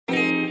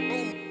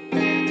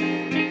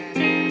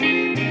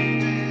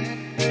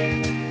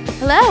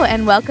Hello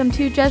and welcome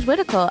to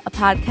Jesuitical, a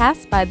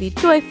podcast by the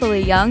joyfully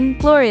young,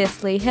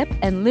 gloriously hip,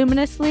 and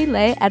luminously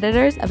lay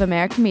editors of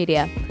American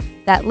media.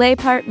 That lay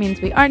part means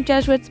we aren't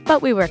Jesuits,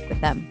 but we work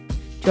with them.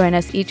 Join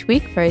us each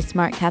week for a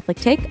smart Catholic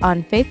take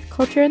on faith,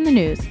 culture, and the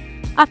news,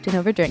 often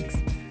over drinks.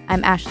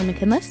 I'm Ashley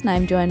McKinless, and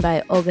I'm joined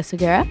by Olga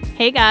Segura.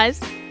 Hey, guys.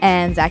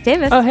 And Zach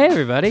Davis. Oh, hey,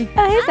 everybody.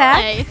 Oh, hey,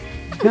 Zach. Hi.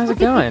 How's it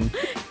going?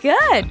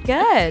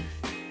 Good.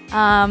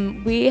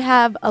 We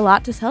have a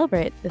lot to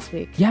celebrate this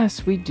week.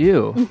 Yes, we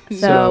do.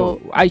 So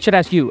I should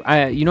ask you.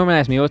 You normally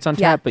ask me what's on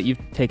tap, Yeah. but you've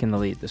taken the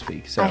lead this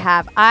week. So I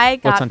have. I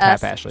got What's on tap,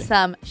 us Ashley?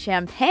 some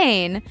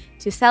champagne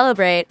to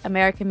celebrate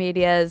American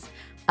Media's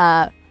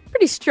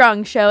pretty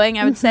strong showing,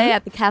 I would say,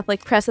 at the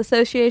Catholic Press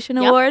Association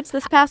Yep. Awards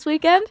this past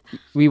weekend.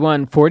 We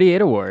won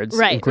 48 awards,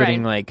 Right,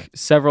 including right. like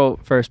several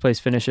first place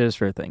finishes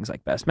for things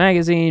like Best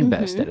Magazine,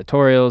 Best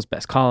Editorials,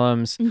 Best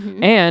Columns,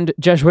 and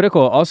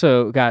Jesuitical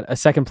also got a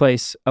second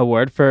place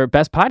award for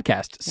Best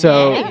Podcast.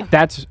 So Yay.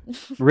 that's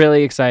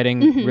really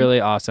exciting,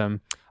 really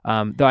awesome.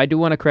 Though I do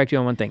want to correct you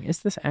on one thing. Is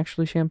this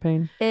actually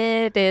champagne?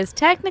 It is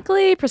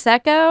technically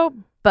Prosecco,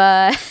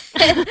 but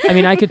I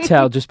mean, I could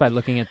tell just by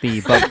looking at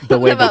the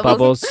way The the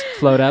bubbles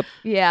float up.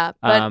 yeah,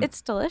 but Um, it's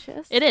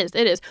delicious. It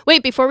is.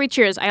 Wait, before we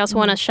cheers, I also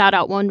want to shout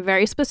out one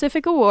very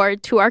specific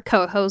award to our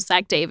co-host,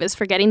 Zach Davis,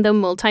 for getting the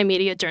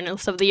Multimedia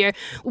Journalist of the Year.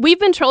 We've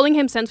been trolling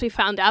him since we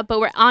found out, but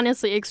we're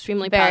honestly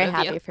extremely Very proud of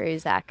happy you. for you,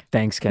 Zach.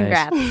 Thanks, guys.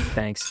 Congrats.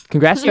 Thanks.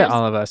 Congrats to Cheers.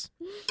 all of us.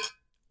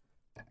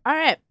 All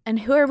right, and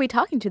who are we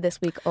talking to this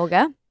week,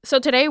 Olga? So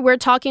today we're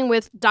talking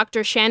with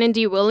Dr. Shannon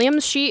D.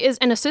 Williams. She is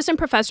an assistant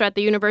professor at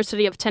the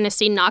University of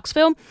Tennessee,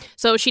 Knoxville.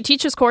 So she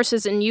teaches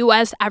courses in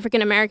U.S.,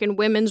 African-American,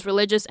 women's,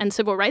 religious, and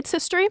civil rights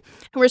history.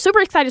 And we're super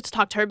excited to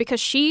talk to her because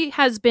she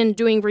has been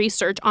doing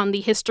research on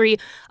the history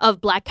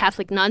of Black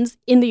Catholic nuns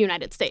in the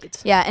United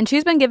States. Yeah, and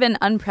she's been given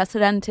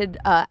unprecedented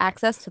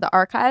access to the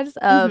archives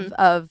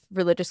of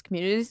religious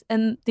communities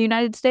in the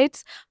United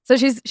States. So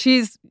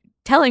she's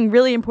telling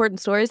really important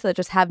stories that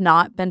just have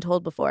not been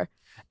told before.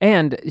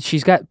 And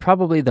she's got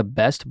probably the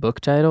best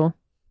book title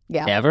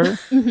Yeah. ever.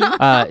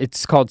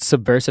 It's called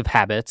Subversive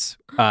Habits,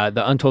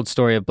 The Untold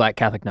Story of Black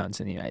Catholic Nuns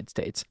in the United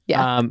States.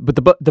 Yeah. But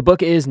the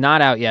book is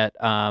not out yet.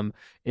 And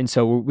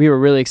so we were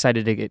really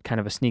excited to get kind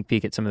of a sneak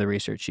peek at some of the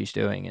research she's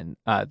doing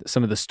and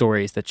some of the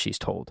stories that she's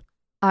told.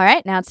 All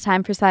right, now it's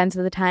time for Signs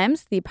of the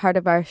Times, the part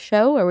of our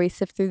show where we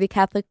sift through the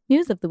Catholic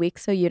news of the week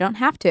so you don't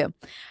have to.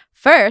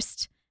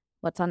 First,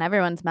 what's on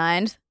everyone's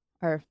mind,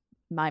 or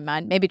my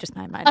mind, maybe just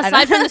my mind. I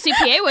Aside don't- from the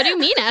CPA, what do you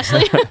mean, Ashley?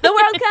 the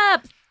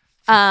World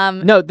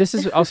Cup. No, this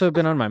has also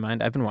been on my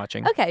mind. I've been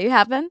watching. Okay, you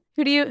have been.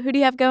 Who do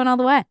you have going all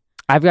the way?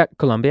 I've got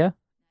Colombia.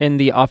 In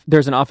the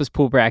there's an office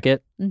pool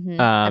bracket.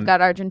 I've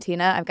got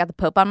Argentina. I've got the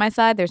Pope on my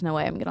side. There's no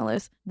way I'm going to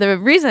lose. The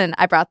reason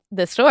I brought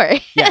this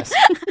story. Yes.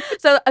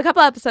 So a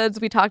couple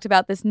episodes, we talked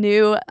about this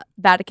new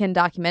Vatican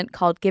document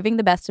called Giving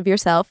the Best of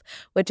Yourself,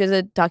 which is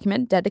a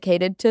document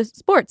dedicated to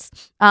sports.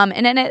 And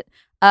in it,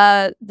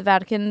 the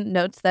Vatican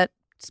notes that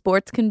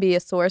sports can be a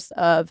source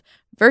of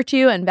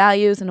virtue and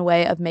values and a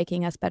way of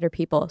making us better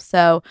people.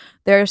 So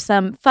there are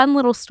some fun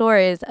little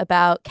stories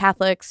about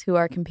Catholics who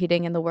are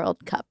competing in the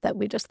World Cup that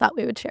we just thought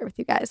we would share with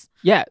you guys.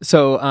 Yeah.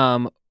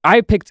 So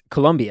I picked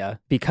Colombia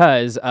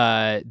because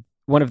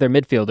one of their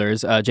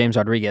midfielders, James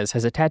Rodriguez,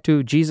 has a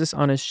tattoo Jesus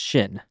on his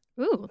shin.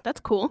 Ooh,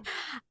 that's cool.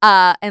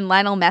 And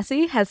Lionel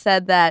Messi has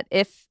said that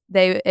if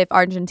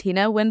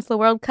Argentina wins the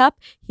World Cup,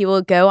 he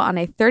will go on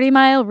a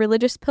 30-mile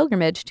religious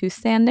pilgrimage to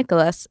San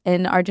Nicolas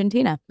in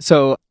Argentina.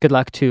 So good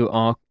luck to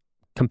all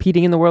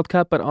competing in the World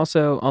Cup, but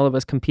also all of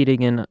us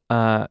competing in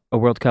a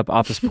World Cup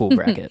office pool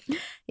bracket.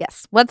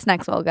 Yes. What's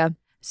next, Olga?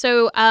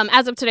 So,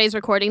 as of today's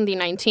recording, the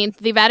 19th,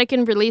 the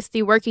Vatican released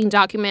the working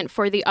document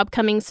for the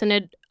upcoming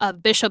Synod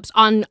of Bishops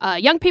on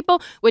Young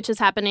People, which is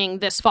happening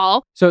this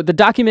fall. So the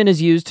document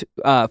is used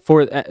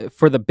for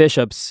the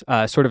bishops,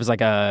 sort of as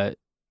like a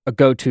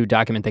go-to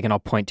document they can all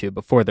point to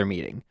before their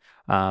meeting.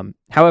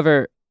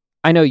 However,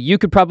 I know you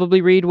could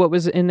probably read what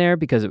was in there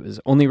because it was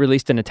only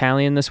released in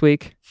Italian this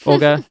week,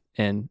 Olga,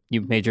 and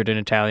you majored in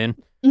Italian,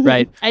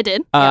 right? I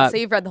did. So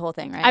you've read the whole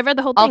thing, right? I've read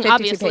the whole all thing, 52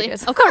 obviously.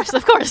 pages. Of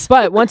course.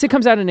 But once it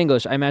comes out in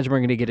English, I imagine we're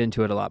going to get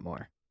into it a lot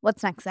more.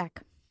 What's next,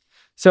 Zach?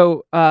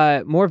 So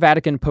more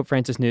Vatican Pope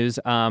Francis news.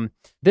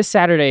 This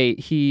Saturday,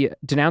 he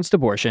denounced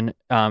abortion,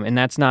 and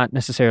that's not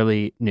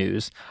necessarily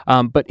news.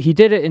 But he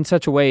did it in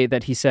such a way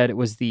that he said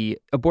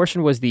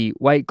abortion was the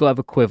white glove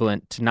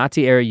equivalent to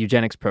Nazi-era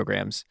eugenics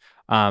programs.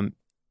 And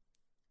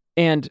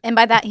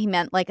by that, he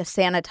meant like a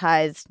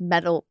sanitized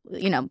metal,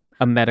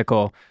 a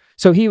medical.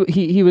 So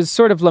he was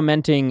sort of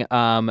lamenting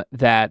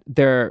that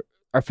there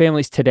are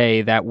families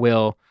today that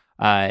will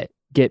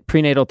get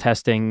prenatal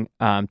testing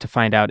to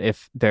find out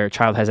if their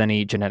child has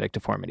any genetic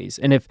deformities.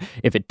 And if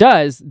it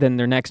does, then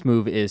their next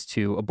move is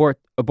to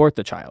abort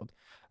the child.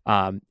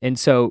 And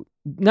so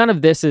none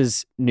of this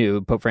is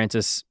new. Pope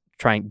Francis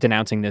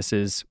denouncing this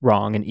is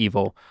wrong and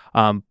evil.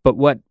 But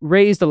what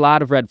raised a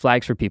lot of red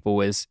flags for people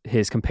was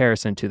his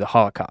comparison to the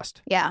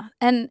Holocaust. Yeah.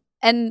 And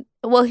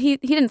well, he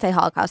didn't say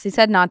Holocaust. He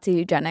said Nazi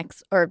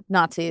eugenics or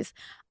Nazis.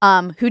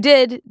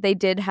 They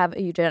did have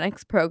a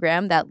eugenics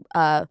program that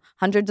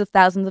hundreds of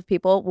thousands of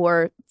people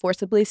were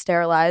forcibly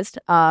sterilized,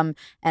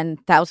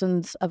 and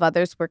thousands of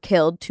others were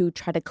killed to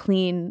try to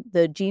clean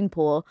the gene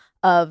pool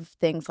of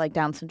things like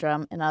Down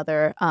syndrome and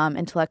other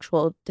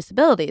intellectual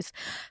disabilities.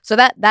 So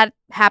that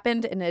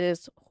happened, and it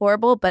is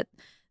horrible. But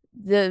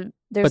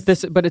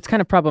it's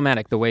kind of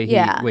problematic the way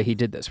he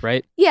did this,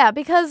 right? Yeah,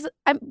 because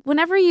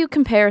whenever you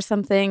compare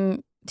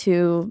something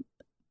to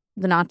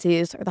the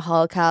Nazis or the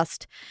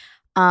Holocaust,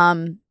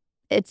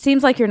 it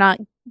seems like you're not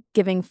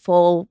giving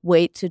full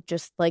weight to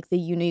just like the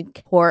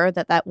unique horror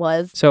that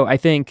was. So I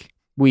think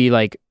we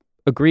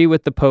agree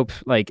with the Pope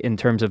in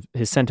terms of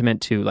his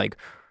sentiment to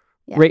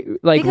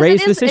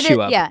raise this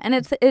issue up. Yeah, and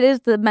it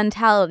is the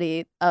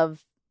mentality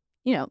of,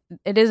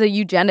 it is a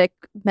eugenic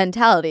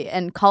mentality,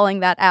 and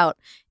calling that out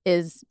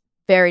is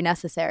very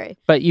necessary.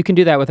 But you can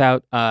do that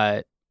without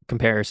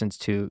comparisons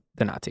to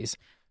the Nazis.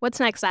 What's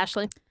next,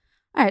 Ashley?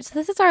 All right, so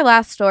this is our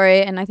last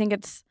story, and I think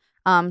it's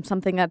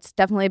something that's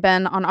definitely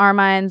been on our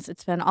minds.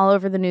 It's been all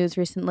over the news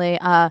recently.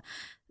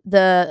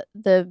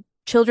 The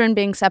children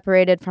being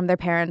separated from their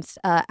parents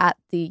at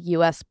the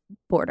U.S.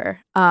 border.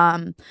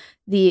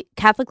 The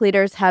Catholic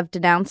leaders have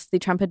denounced the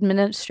Trump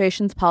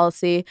administration's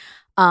policy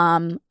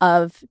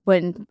of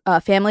when a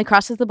family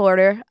crosses the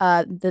border,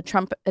 the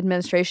Trump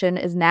administration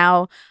is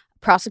now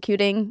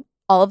prosecuting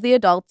all of the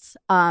adults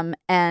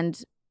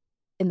and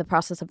in the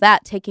process of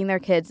that, taking their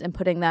kids and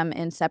putting them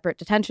in separate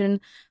detention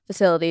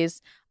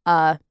facilities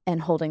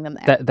and holding them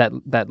there.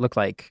 That look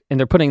like, and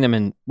they're putting them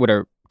in what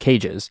are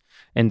cages,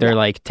 and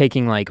they're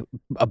taking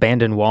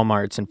abandoned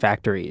Walmarts and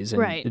factories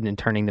and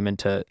turning them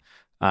into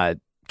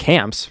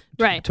camps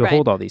to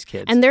hold all these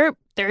kids. And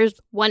there's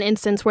one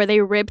instance where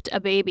they ripped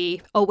a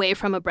baby away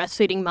from a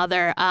breastfeeding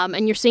mother,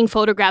 and you're seeing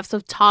photographs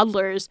of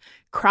toddlers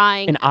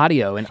crying. And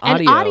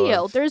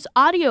audio. There's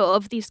audio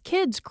of these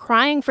kids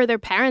crying for their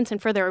parents and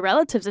for their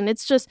relatives, and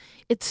it's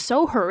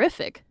so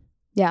horrific.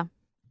 Yeah.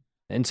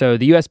 And so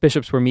the U.S.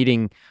 bishops were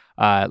meeting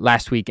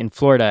last week in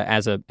Florida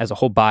as a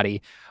whole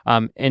body,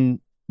 and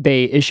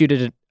they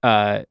issued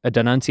a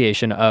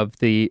denunciation of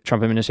the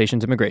Trump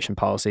administration's immigration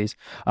policies.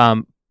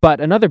 But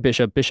another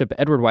bishop, Bishop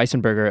Edward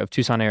Weissenberger of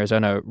Tucson,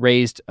 Arizona,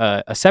 raised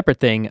a separate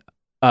thing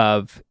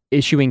of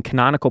issuing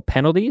canonical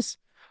penalties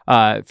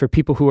for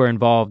people who are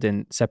involved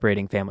in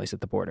separating families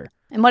at the border.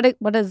 And what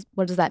does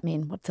that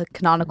mean? What's a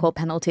canonical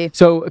penalty?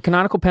 So a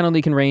canonical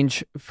penalty can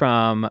range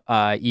from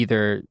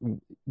either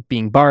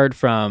being barred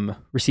from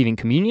receiving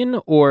communion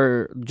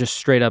or just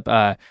straight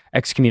up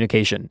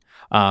excommunication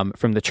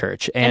from the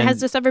church. And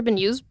has this ever been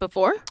used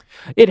before?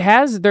 It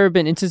has. There have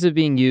been instances of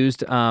being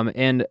used,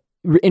 and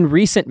in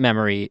recent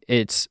memory,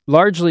 it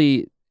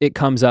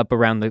comes up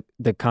around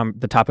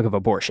the topic of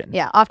abortion.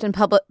 Yeah, often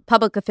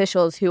public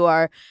officials who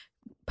are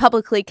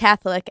publicly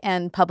Catholic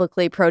and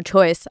publicly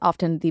pro-choice,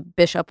 often the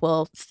bishop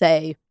will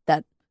say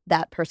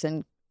that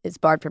person is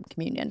barred from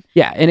communion.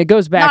 Yeah, and it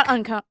goes back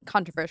not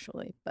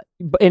uncontroversially, but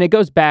and it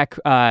goes back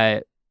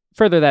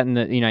further that in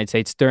the United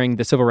States during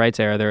the Civil Rights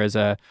era, there is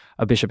a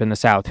bishop in the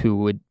South who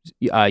would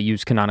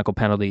use canonical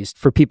penalties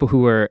for people who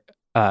were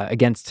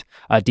against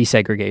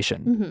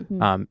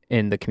desegregation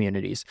in the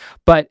communities.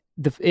 But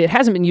it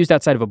hasn't been used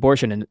outside of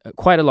abortion in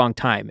quite a long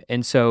time.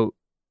 And so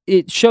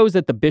it shows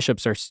that the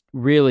bishops are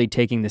really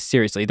taking this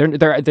seriously.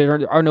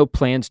 There are no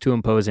plans to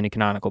impose any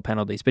canonical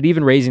penalties, but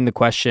even raising the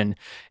question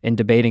and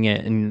debating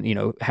it and,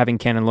 having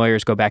canon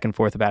lawyers go back and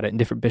forth about it and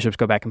different bishops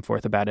go back and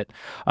forth about it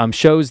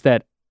shows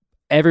that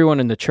everyone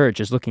in the church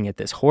is looking at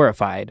this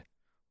horrified,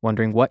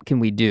 wondering, what can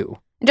we do?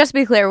 And just to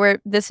be clear,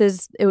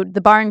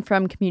 the barring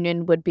from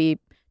communion would be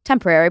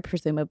temporary,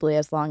 presumably,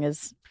 as long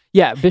as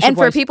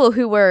for people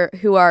who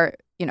are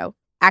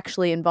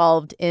actually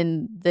involved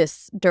in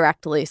this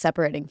directly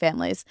separating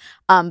families.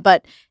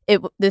 But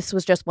this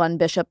was just one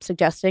bishop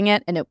suggesting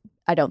it, and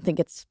I don't think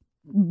it's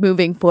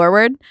moving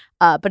forward,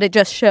 but it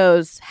just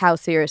shows how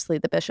seriously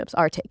the bishops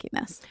are taking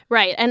this.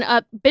 Right,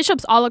 and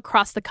bishops all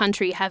across the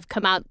country have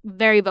come out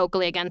very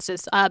vocally against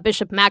this.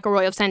 Bishop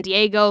McElroy of San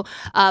Diego,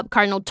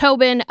 Cardinal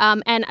Tobin,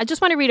 and I just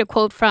want to read a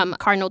quote from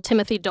Cardinal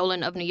Timothy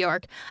Dolan of New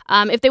York.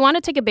 If they want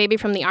to take a baby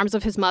from the arms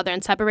of his mother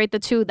and separate the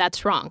two,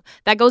 that's wrong.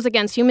 That goes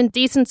against human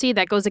decency,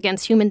 that goes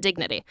against human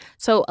dignity.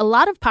 So a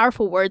lot of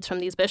powerful words from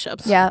these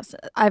bishops. Yes,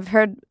 I've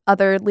heard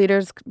other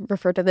leaders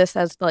refer to this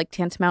as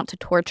tantamount to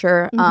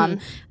torture.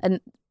 And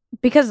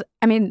because,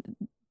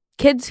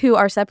 kids who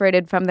are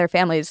separated from their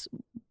families,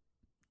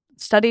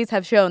 studies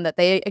have shown that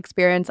they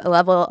experience a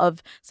level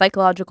of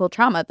psychological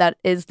trauma that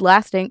is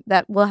lasting,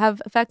 that will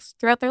have effects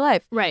throughout their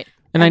life. Right.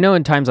 And I know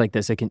in times like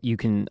this, you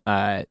can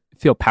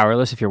feel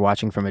powerless if you're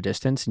watching from a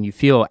distance, and you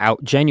feel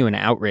genuine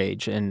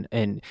outrage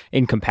and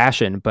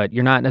compassion, but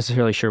you're not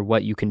necessarily sure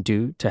what you can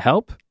do to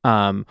help.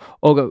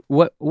 Olga,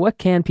 what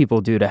can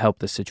people do to help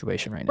this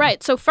situation right now?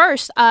 Right. So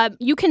first,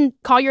 you can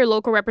call your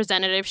local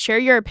representative, share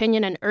your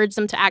opinion, and urge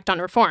them to act on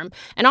reform.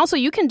 And also,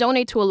 you can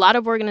donate to a lot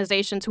of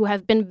organizations who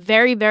have been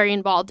very, very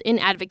involved in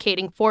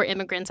advocating for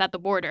immigrants at the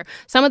border.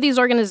 Some of these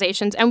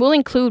organizations, and we'll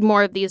include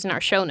more of these in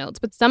our show notes,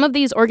 but some of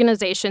these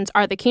organizations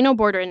are the Keno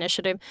Border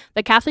Initiative,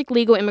 the Catholic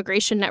Legal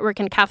Immigration Network,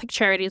 and Catholic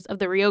Charities of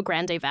the Rio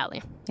Grande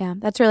Valley. Yeah,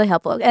 that's really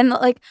helpful. And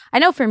I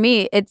know for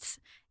me, it's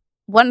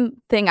one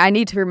thing I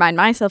need to remind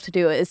myself to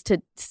do is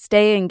to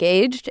stay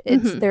engaged.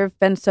 There have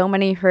been so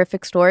many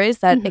horrific stories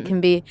that it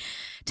can be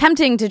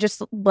tempting to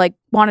just want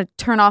to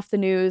turn off the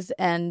news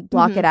and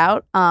block it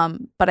out.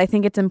 But I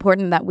think it's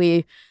important that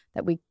we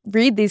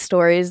read these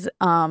stories.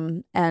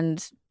 And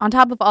on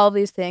top of all of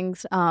these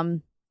things,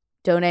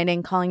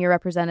 donating, calling your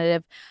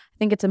representative, I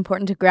think it's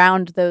important to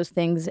ground those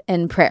things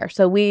in prayer.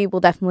 So we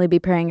will definitely be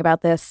praying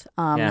about this.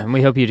 And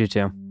we hope you do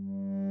too.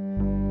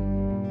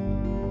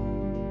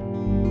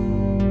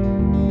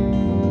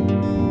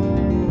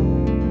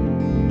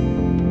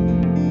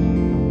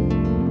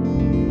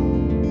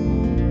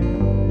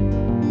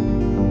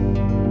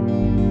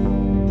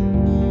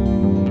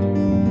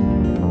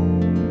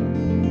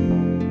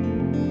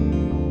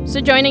 So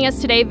joining us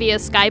today via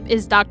Skype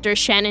is Dr.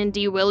 Shannon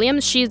D.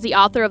 Williams. She's the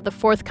author of the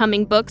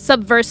forthcoming book,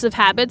 Subversive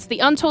Habits, The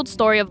Untold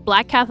Story of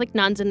Black Catholic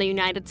Nuns in the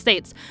United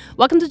States.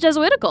 Welcome to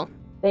Jesuitical.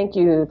 Thank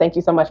you. Thank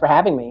you so much for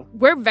having me.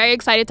 We're very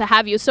excited to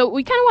have you. So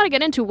we kind of want to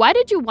get into, why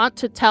did you want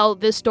to tell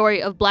this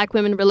story of Black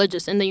women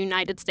religious in the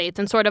United States,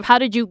 and sort of how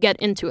did you get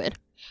into it?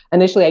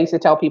 Initially, I used to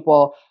tell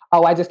people,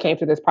 I just came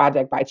to this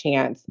project by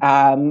chance.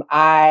 When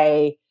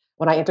I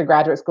entered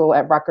graduate school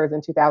at Rutgers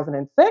in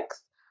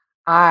 2006,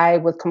 I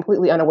was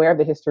completely unaware of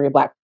the history of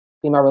Black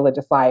female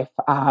religious life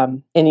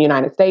in the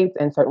United States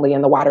and certainly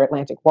in the wider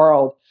Atlantic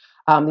world.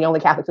 The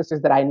only Catholic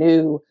sisters that I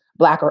knew,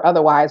 Black or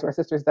otherwise, were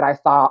sisters that I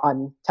saw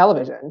on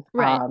television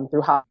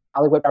through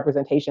Hollywood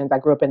representations. I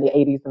grew up in the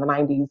 80s and the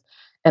 90s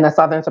in a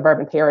southern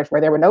suburban parish where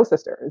there were no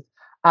sisters.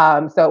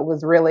 So it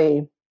was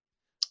really...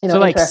 so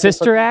like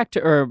Sister Act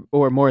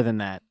or more than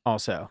that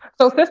also?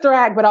 So Sister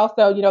Act, but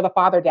also, the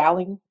Father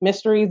Dowling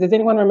mysteries. Does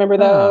anyone remember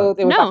those?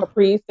 It was like a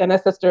priest and a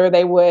sister.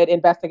 They would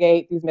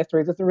investigate these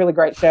mysteries. It's a really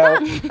great show.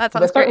 That sounds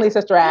but certainly great.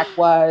 Sister Act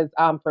was,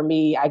 for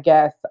me, I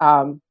guess,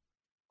 or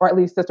at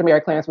least Sister Mary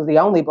Clarence was the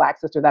only Black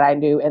sister that I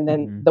knew. And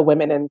then the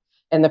women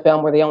in the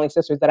film were the only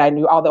sisters that I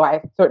knew, although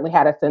I certainly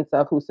had a sense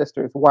of who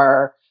sisters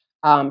were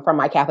from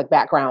my Catholic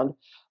background.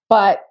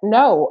 But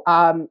no,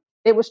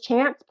 it was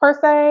chance per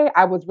se.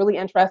 I was really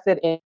interested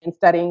in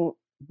studying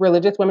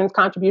religious women's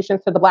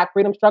contributions to the Black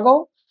freedom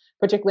struggle,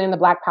 particularly in the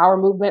Black Power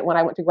movement when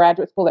I went to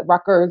graduate school at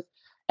Rutgers.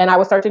 And I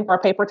was searching for a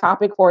paper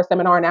topic for a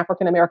seminar in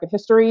African American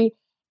history.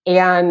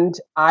 And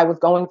I was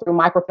going through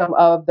microfilm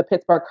of the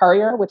Pittsburgh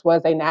Courier, which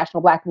was a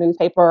national Black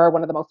newspaper,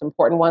 one of the most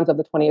important ones of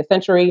the 20th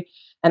century.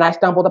 And I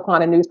stumbled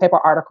upon a newspaper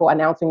article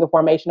announcing the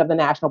formation of the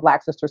National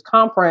Black Sisters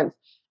Conference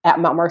at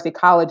Mount Mercy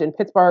College in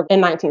Pittsburgh in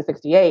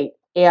 1968.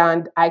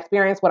 And I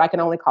experienced what I can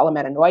only call a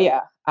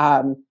metanoia.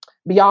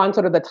 Beyond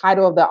sort of the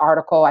title of the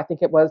article, I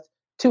think it was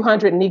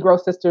 200 Negro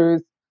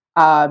Sisters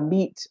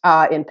Meet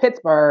in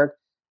Pittsburgh.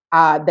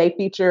 They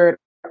featured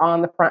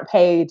on the front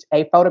page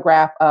a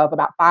photograph of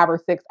about 5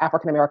 or 6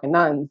 African-American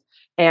nuns.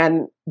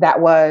 And that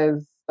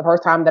was the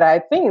first time that I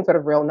had seen sort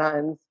of real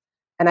nuns.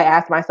 And I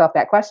asked myself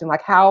that question,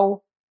 like,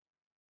 how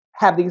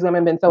have these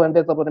women been so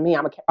invisible to me?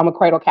 I'm a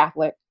cradle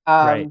Catholic.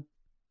 Right.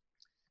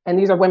 And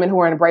these are women who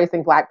are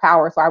embracing Black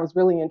power. So I was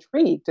really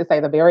intrigued, to say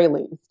the very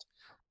least.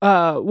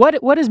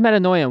 What is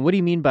metanoia? What do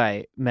you mean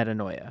by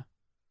metanoia?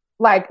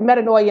 Like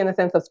metanoia in the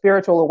sense of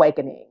spiritual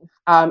awakening.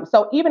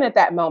 So even at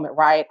that moment,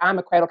 right, I'm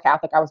a cradle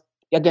Catholic. I was,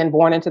 again,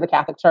 born into the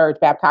Catholic Church,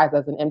 baptized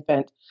as an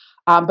infant.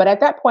 But at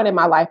that point in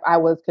my life, I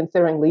was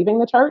considering leaving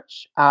the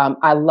church.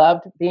 I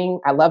loved being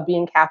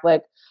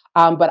Catholic.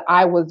 But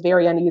I was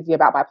very uneasy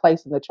about my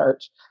place in the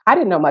church. I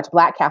didn't know much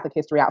Black Catholic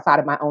history outside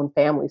of my own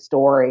family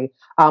story,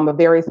 a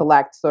very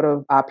select sort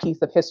of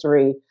piece of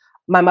history.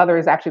 My mother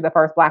is actually the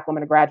first Black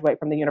woman to graduate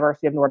from the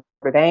University of Notre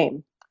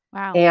Dame.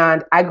 Wow.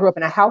 And I grew up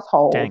in a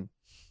household, in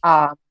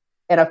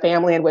a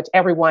family in which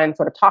everyone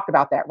sort of talked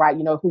about that, right?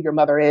 You know who your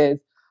mother is.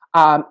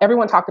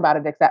 Everyone talked about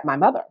it except my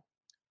mother.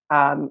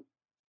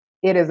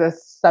 It is a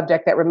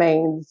subject that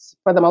remains,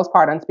 for the most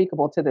part,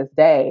 unspeakable to this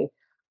day.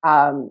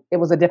 It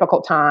was a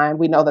difficult time.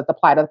 We know that the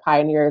plight of the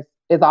pioneers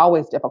is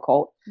always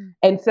difficult.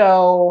 And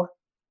so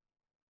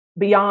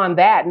beyond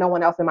that, no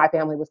one else in my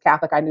family was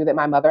Catholic. I knew that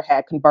my mother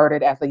had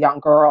converted as a young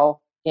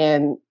girl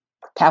in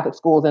Catholic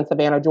schools in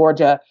Savannah,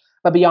 Georgia.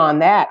 But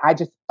beyond that, I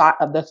just thought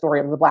of the story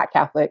of the Black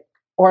Catholic,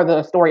 or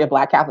the story of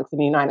Black Catholics in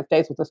the United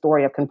States, was a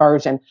story of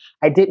conversion.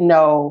 I didn't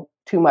know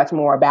too much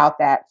more about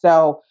that.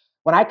 So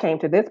when I came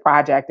to this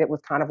project, it was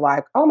kind of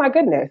like, oh my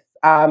goodness,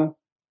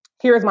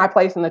 here's my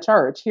place in the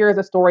church. Here's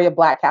a story of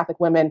Black Catholic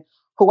women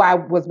who I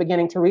was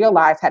beginning to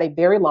realize had a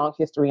very long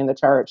history in the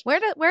church.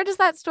 Where does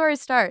that story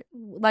start?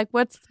 Like,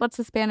 what's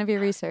the span of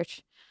your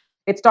research?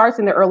 It starts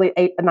in the early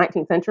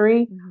 19th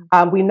century.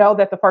 We know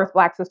that the first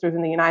Black sisters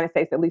in the United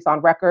States, at least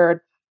on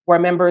record, were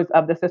members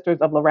of the Sisters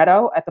of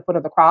Loretto at the foot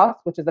of the cross,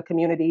 which is a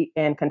community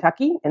in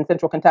Kentucky, in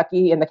central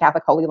Kentucky, in the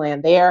Catholic Holy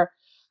Land there.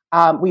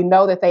 We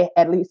know that they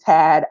at least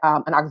had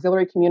an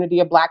auxiliary community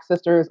of Black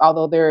sisters,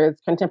 although there is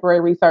contemporary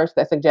research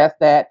that suggests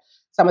that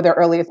some of their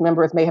earliest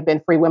members may have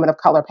been free women of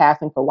color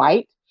passing for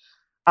white.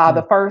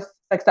 The first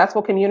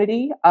successful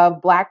community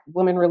of Black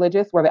women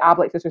religious were the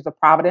Oblate Sisters of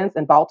Providence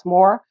in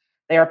Baltimore.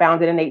 They are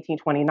founded in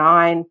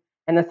 1829.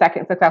 And the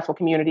second successful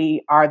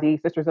community are the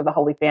Sisters of the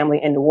Holy Family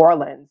in New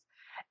Orleans.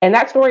 And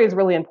that story is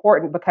really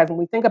important because when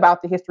we think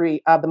about the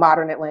history of the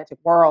modern Atlantic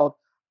world,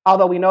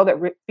 although we know that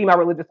female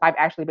religious life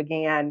actually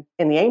began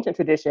in the ancient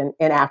tradition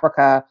in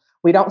Africa,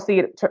 we don't see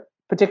it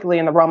particularly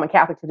in the Roman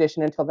Catholic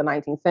tradition until the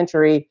 19th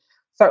century.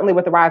 Certainly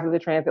with the rise of the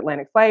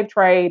transatlantic slave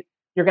trade,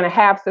 you're going to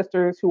have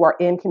sisters who are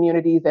in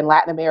communities in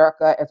Latin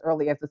America as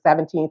early as the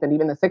 17th and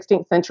even the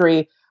 16th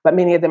century, but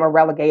many of them are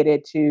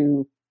relegated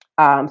to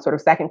sort of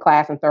second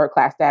class and third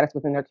class status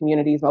within their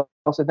communities.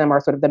 Most of them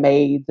are sort of the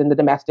maids and the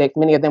domestics.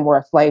 Many of them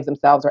were slaves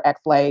themselves or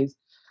ex-slaves.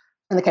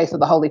 In the case of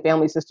the Holy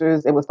Family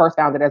Sisters, it was first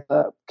founded as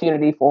a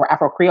community for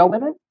Afro-Creole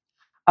women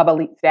of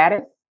elite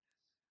status.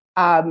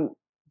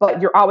 But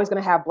you're always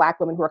going to have Black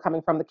women who are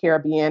coming from the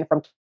Caribbean,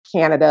 from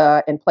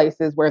Canada, and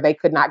places where they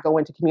could not go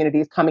into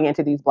communities coming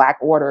into these Black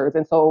orders.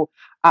 And so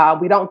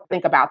we don't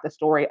think about the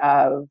story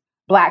of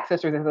Black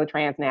sisters as a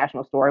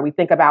transnational story. We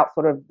think about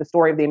sort of the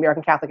story of the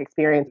American Catholic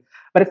experience,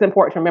 but it's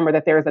important to remember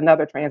that there is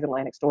another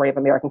transatlantic story of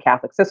American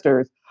Catholic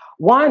sisters,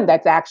 one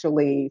that's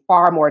actually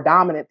far more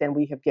dominant than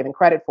we have given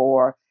credit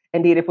for.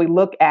 Indeed, if we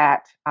look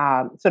at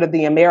sort of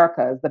the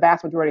Americas, the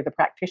vast majority of the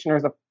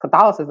practitioners of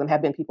Catholicism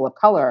have been people of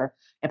color,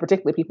 and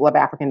particularly people of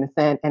African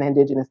descent and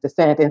indigenous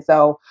descent. And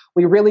so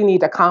we really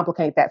need to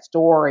complicate that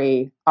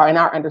story in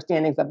our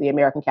understandings of the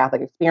American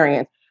Catholic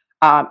experience.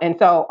 And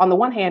so on the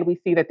one hand, we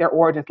see that their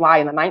origins lie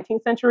in the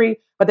 19th century,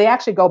 but they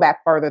actually go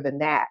back further than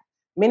that.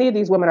 Many of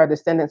these women are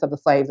descendants of the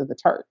slaves of the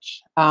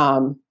church.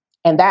 And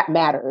that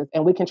matters.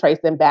 And we can trace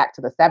them back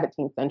to the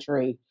 17th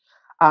century.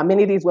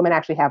 Many of these women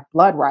actually have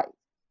blood rights.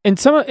 And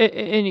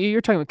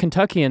you're talking about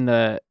Kentucky in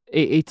the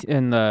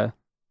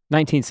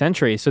 19th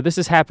century. So this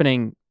is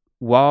happening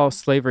while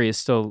slavery is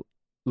still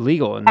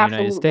legal in the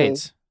United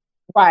States.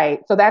 Right.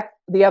 So that's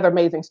the other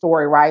amazing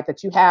story, right?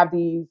 That you have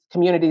these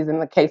communities, in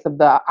the case of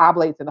the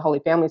Oblates and the Holy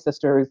Family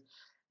Sisters,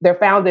 they're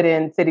founded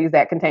in cities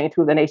that contain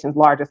two of the nation's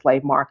largest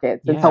slave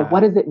markets. And so what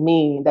does it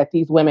mean that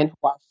these women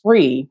who are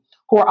free,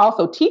 who are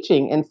also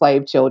teaching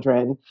enslaved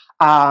children,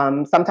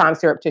 sometimes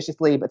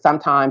surreptitiously, but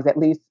sometimes at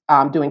least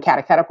doing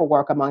catechetical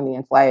work among the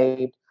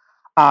enslaved,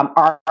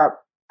 are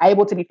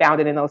able to be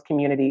founded in those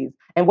communities?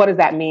 And what does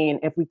that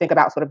mean if we think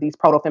about sort of these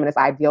proto-feminist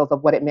ideals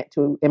of what it meant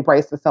to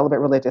embrace the celibate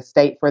religious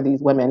state for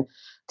these women,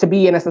 to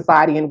be in a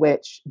society in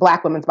which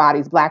Black women's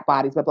bodies, Black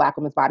bodies, but Black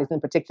women's bodies in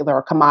particular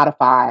are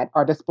commodified,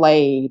 are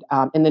displayed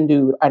in the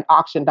nude and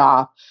auctioned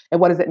off? And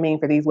what does it mean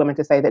for these women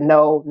to say that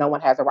no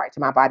one has a right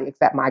to my body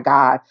except my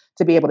God,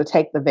 to be able to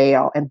take the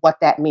veil, and what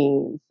that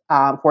means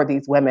for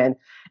these women?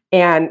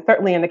 And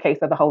certainly in the case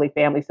of the Holy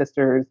Family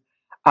Sisters,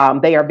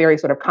 they are very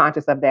sort of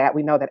conscious of that.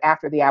 We know that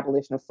after the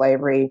abolition of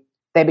slavery,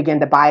 they begin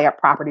to buy up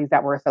properties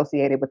that were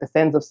associated with the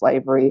sins of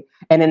slavery.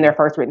 And in their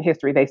first written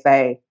history, they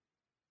say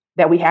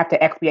that we have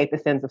to expiate the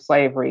sins of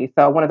slavery.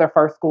 So one of their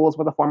first schools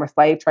were the former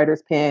slave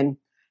traders' pen.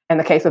 In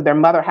the case of their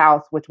mother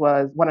house, which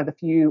was one of the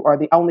few or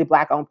the only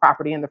Black-owned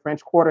property in the French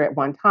Quarter at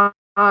one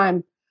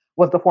time,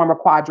 was the former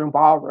quadroon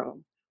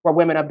ballroom, where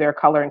women of their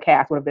color and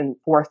caste would have been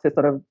forced to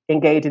sort of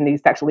engage in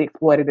these sexually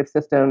exploitative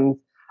systems,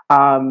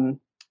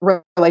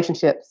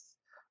 relationships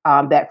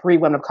that free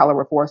women of color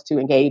were forced to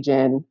engage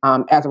in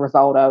as a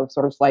result of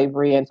sort of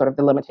slavery and sort of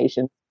the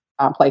limitations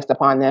placed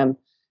upon them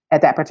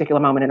at that particular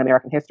moment in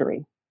American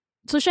history.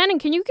 So Shannon,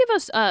 can you give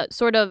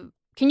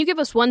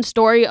us one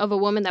story of a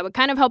woman that would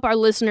kind of help our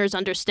listeners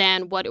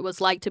understand what it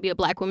was like to be a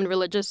Black woman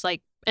religious,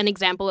 like an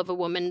example of a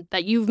woman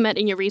that you've met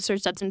in your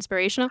research that's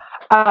inspirational?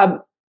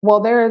 Well,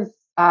 there's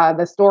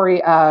the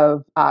story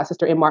of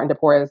Sister M. Martin de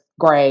Porres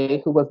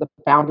Gray, who was the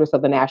foundress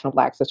of the National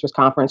Black Sisters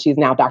Conference. She's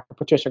now Dr.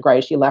 Patricia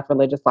Gray. She left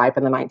religious life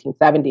in the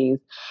 1970s.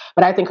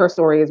 But I think her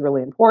story is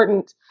really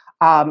important.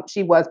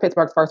 She was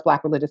Pittsburgh's first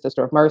Black religious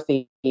sister of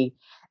mercy.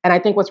 And I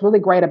think what's really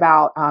great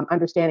about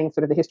understanding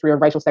sort of the history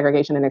of racial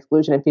segregation and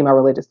exclusion in female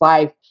religious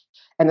life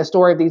and the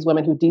story of these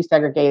women who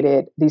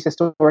desegregated these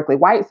historically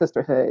white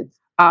sisterhoods,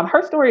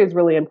 her story is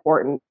really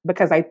important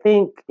because I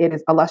think it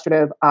is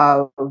illustrative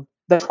of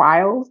the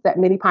trials that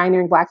many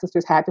pioneering Black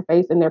sisters had to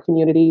face in their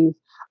communities.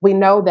 We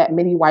know that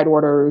many white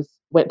orders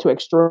went to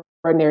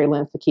extraordinary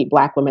lengths to keep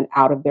Black women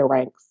out of their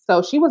ranks.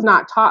 So she was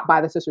not taught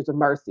by the Sisters of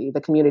Mercy, the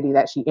community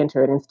that she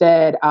entered.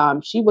 Instead,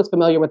 she was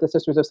familiar with the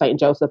Sisters of St.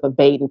 Joseph of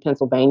Baden,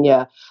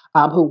 Pennsylvania,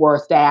 who were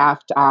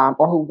staffed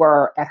or who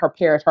were at her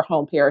parish, her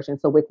home parish in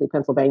Sewickley,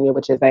 Pennsylvania,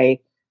 which is a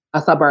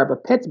suburb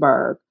of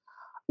Pittsburgh.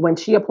 When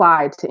she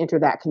applied to enter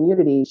that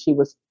community, she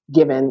was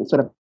given sort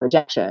of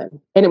rejection.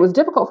 And it was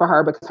difficult for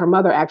her because her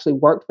mother actually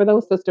worked for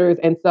those sisters.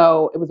 And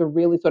so it was a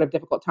really sort of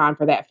difficult time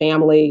for that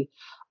family.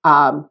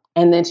 And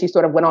then she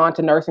sort of went on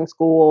to nursing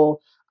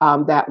school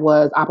that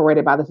was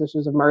operated by the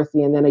Sisters of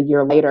Mercy. And then a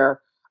year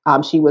later,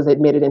 she was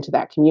admitted into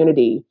that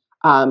community.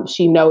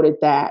 She noted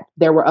that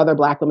there were other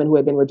Black women who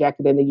had been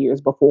rejected in the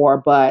years before,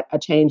 but a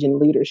change in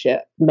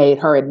leadership made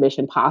her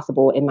admission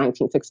possible in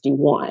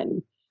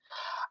 1961.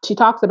 She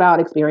talks about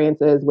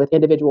experiences with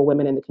individual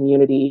women in the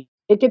community.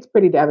 It gets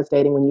pretty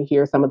devastating when you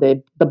hear some of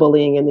the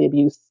bullying and the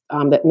abuse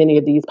that many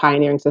of these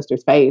pioneering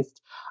sisters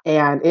faced.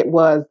 And it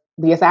was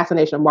the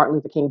assassination of Martin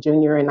Luther King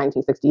Jr. in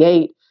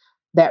 1968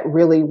 that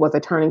really was a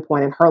turning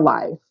point in her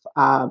life.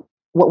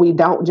 What we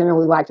don't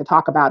generally like to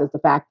talk about is the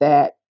fact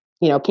that,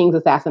 King's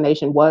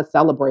assassination was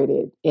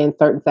celebrated in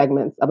certain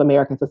segments of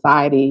American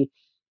society,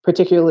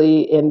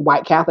 particularly in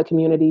white Catholic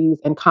communities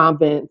and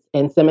convents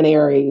and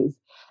seminaries.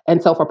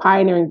 And so for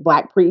pioneering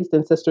Black priests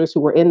and sisters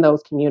who were in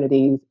those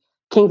communities,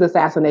 King's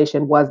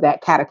assassination was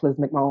that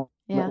cataclysmic moment,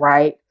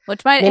 right?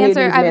 Which might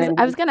answer,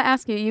 I was going to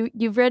ask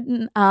you've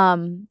written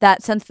that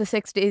since the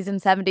 60s and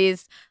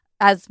 70s,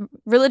 as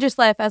religious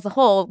life as a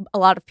whole, a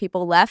lot of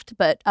people left,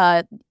 but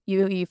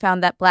you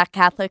found that Black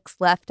Catholics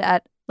left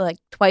at like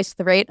twice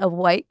the rate of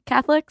white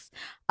Catholics.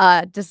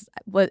 Was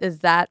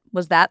that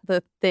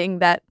the thing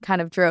that kind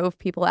of drove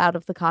people out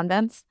of the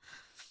convents?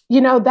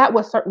 That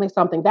was certainly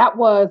something.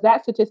 That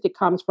statistic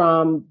comes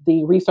from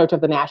the research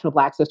of the National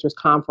Black Sisters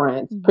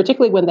Conference,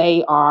 particularly when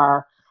they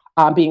are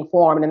being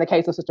formed. And in the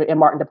case of Sister M.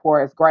 Martin de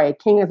Porres Gray,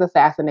 King is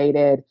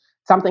assassinated.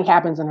 Something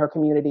happens in her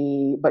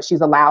community, but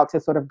she's allowed to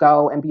sort of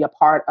go and be a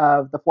part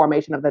of the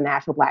formation of the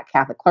National Black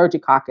Catholic Clergy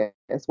Caucus,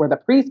 where the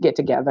priests get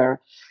together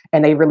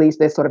and they release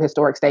this sort of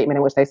historic statement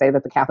in which they say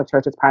that the Catholic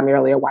Church is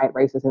primarily a white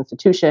racist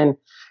institution.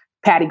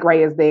 Patty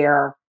Gray is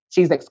there.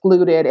 She's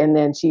excluded, and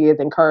then she is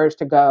encouraged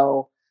to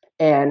go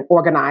and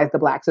organize the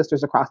Black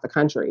sisters across the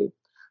country.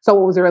 So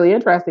what was really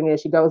interesting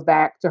is she goes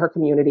back to her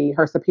community.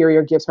 Her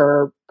superior gives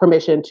her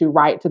permission to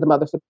write to the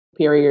mother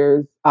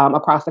superiors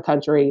across the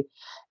country.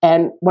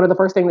 And one of the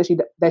first things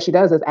that she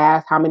does is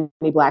ask how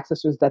many Black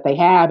sisters that they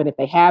have. And if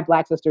they have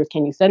Black sisters,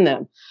 can you send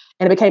them?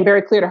 And it became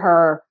very clear to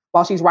her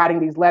while she's writing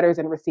these letters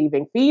and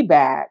receiving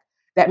feedback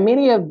that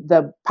many of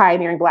the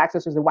pioneering Black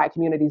sisters in white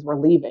communities were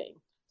leaving.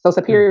 So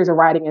superiors are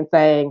writing and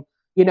saying,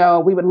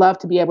 we would love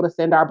to be able to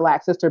send our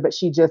Black sister, but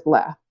she just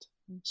left.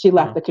 She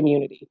left the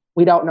community.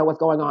 We don't know what's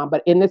going on.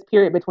 But in this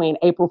period between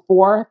April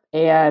 4th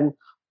and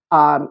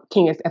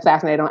King is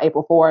assassinated on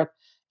April 4th,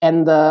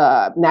 and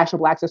the National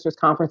Black Sisters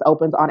Conference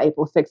opens on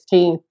April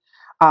 16th,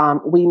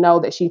 we know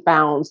that she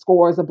found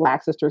scores of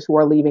Black sisters who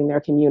are leaving their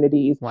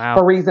communities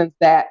for reasons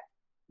that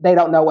they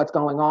don't know what's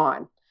going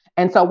on.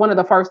 And so one of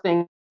the first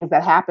things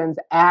that happens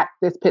at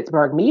this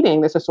Pittsburgh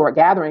meeting, this historic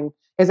gathering,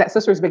 is that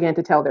sisters begin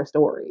to tell their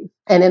stories.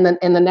 And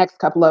in the next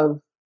couple of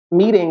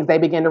meetings, they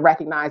begin to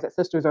recognize that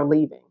sisters are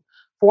leaving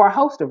for a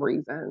host of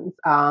reasons,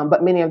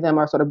 but many of them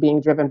are sort of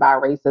being driven by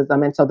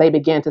racism. And so they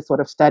begin to sort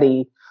of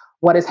study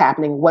what is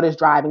happening, what is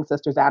driving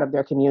sisters out of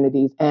their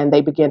communities, and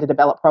they begin to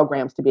develop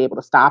programs to be able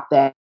to stop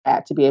that,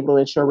 to be able to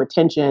ensure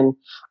retention,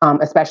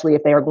 especially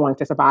if they are going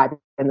to survive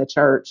in the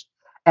church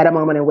at a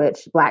moment in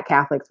which Black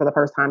Catholics, for the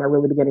first time, are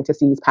really beginning to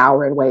seize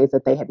power in ways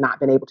that they had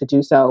not been able to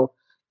do so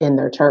in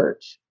their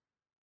church.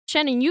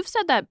 Shannon, you've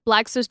said that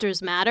Black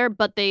sisters matter,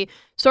 but they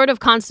sort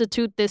of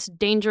constitute this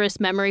dangerous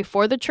memory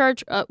for the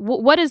church.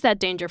 What is that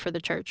danger for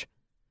the church?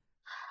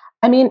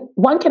 I mean,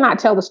 one cannot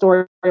tell the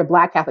story of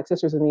Black Catholic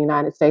sisters in the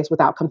United States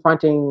without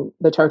confronting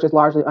the church's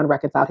largely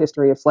unreconciled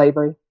history of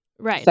slavery,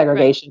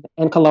 segregation,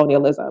 and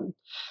colonialism.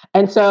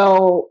 And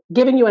so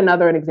giving you an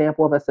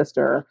example of a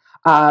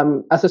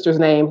sister's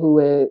name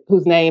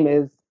whose name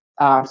is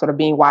sort of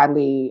being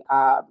widely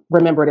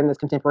remembered in this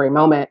contemporary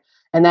moment,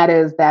 and that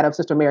is that of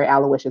Sister Mary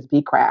Aloysius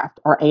Beecraft,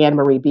 or Anne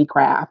Marie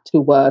Beecraft,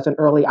 who was an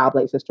early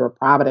Oblate Sister of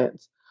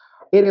Providence.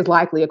 It is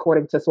likely,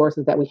 according to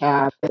sources that we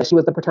have, that she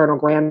was the paternal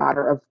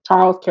granddaughter of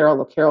Charles Carroll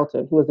of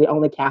Carrollton, who was the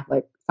only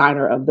Catholic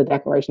signer of the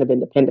Declaration of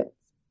Independence.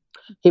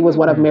 He was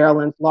one of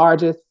Maryland's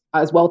largest,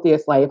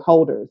 wealthiest slave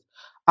holders.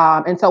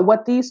 And so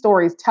what these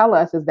stories tell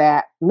us is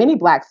that many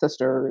Black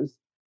sisters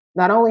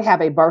not only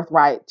have a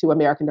birthright to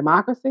American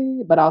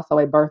democracy, but also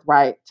a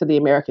birthright to the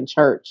American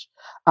church.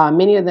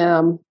 Many of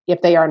them,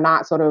 if they are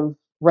not sort of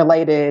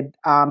related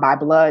by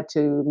blood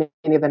to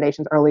many of the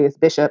nation's earliest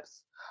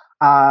bishops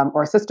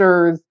or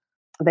sisters,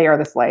 they are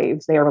the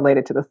slaves. They are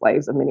related to the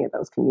slaves of many of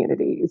those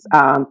communities.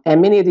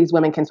 And many of these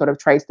women can sort of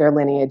trace their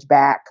lineage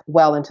back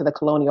well into the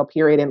colonial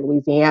period in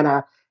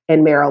Louisiana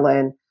and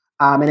Maryland.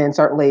 And then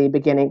certainly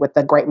beginning with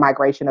the Great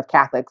Migration of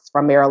Catholics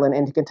from Maryland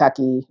into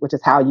Kentucky, which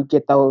is how you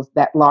get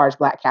that large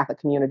Black Catholic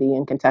community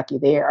in Kentucky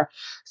there.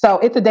 So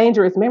it's a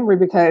dangerous memory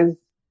because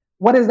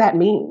what does that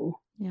mean?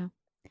 Yeah.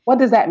 What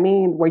does that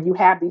mean where you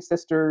have these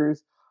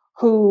sisters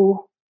whose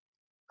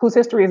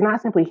history is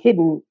not simply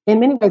hidden? In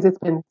many ways, it's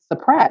been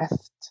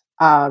suppressed.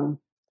 And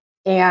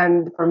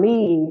for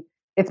me,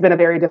 it's been a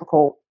very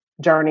difficult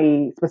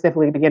journey,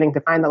 specifically beginning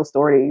to find those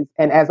stories.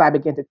 And as I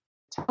begin to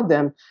tell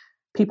them,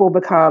 people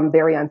become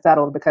very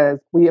unsettled because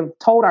we have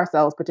told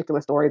ourselves particular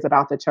stories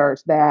about the church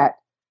that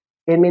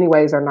in many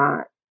ways are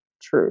not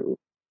true.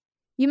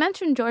 You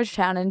mentioned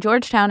Georgetown, and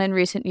Georgetown in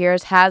recent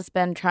years has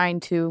been trying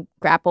to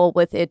grapple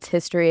with its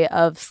history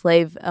of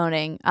slave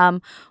owning.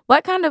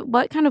 What kind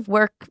of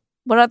work,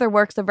 what other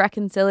works of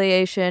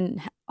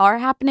reconciliation are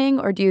happening,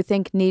 or do you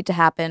think need to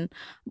happen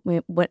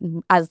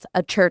as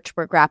a church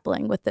we're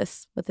grappling with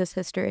this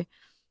history?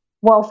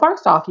 Well,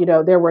 first off,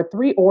 there were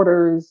three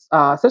orders,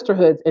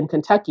 sisterhoods in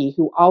Kentucky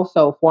who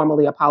also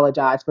formally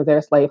apologized for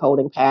their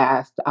slaveholding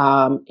past.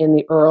 In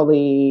the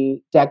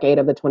early decade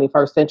of the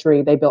 21st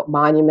century, they built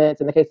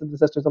monuments. In the case of the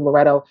Sisters of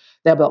Loretto,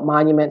 they built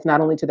monuments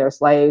not only to their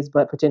slaves,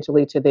 but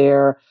potentially to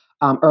their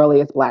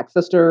earliest Black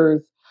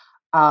sisters.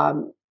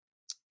 Um,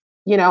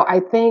 I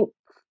think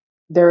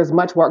there's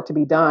much work to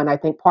be done. I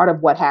think part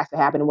of what has to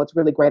happen and what's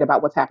really great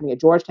about what's happening at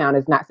Georgetown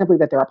is not simply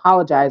that they're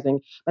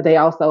apologizing, but they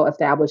also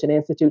establish an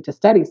institute to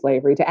study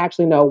slavery, to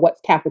actually know what's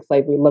Catholic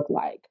slavery look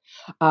like.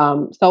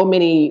 So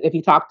many, if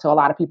you talk to a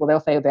lot of people, they'll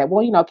say that,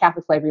 well,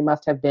 Catholic slavery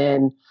must have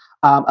been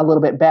a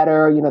little bit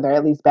better. They're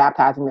at least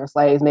baptizing their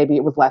slaves. Maybe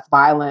it was less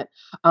violent.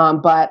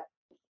 But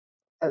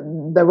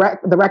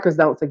the records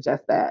don't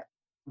suggest that.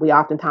 We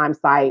oftentimes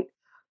cite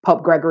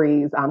Pope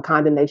Gregory's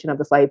condemnation of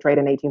the slave trade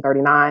in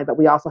 1839, but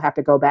we also have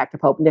to go back to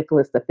Pope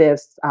Nicholas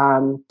V's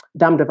Dum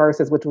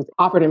Diversas, which was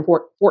offered in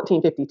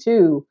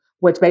 1452,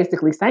 which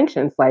basically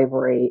sanctioned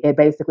slavery. It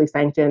basically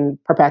sanctioned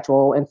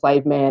perpetual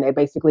enslavement. It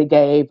basically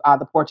gave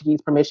the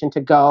Portuguese permission to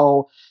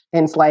go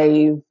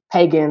enslave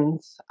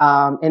pagans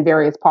in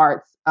various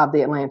parts of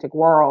the Atlantic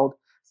world.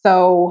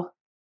 So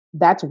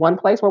that's one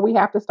place where we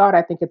have to start.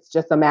 I think it's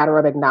just a matter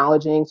of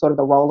acknowledging sort of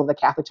the role of the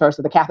Catholic Church.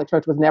 So the Catholic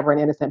Church was never an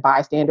innocent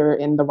bystander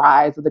in the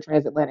rise of the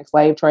transatlantic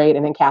slave trade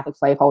and in Catholic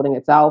slaveholding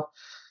itself.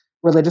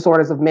 Religious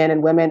orders of men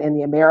and women in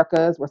the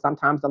Americas were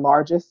sometimes the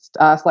largest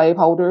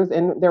slaveholders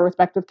in their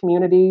respective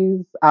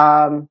communities.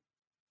 And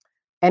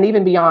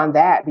even beyond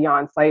that,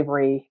 beyond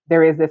slavery,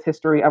 there is this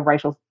history of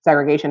racial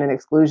segregation and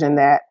exclusion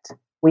that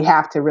we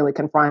have to really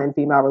confront in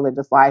female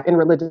religious life, in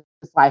religious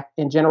life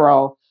in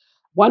general.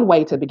 One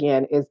way to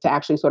begin is to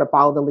actually sort of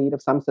follow the lead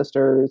of some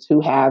sisters who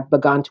have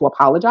begun to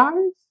apologize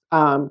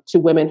to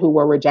women who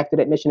were rejected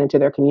admission into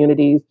their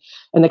communities.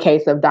 In the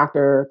case of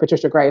Dr.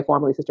 Patricia Gray,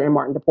 formerly Sister Ann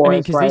Martin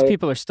DePorres. Because these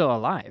people are still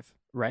alive,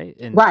 right?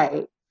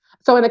 Right.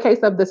 So in the case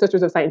of the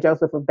Sisters of St.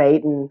 Joseph of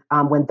Baden,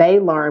 when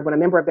a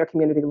member of their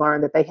community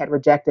learned that they had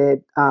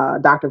rejected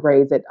Dr.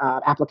 Gray's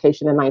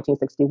application in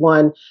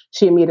 1961,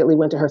 she immediately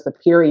went to her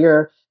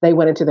superior. They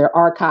went into their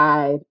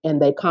archive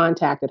and they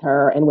contacted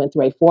her and went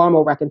through a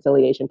formal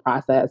reconciliation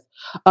process.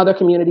 Other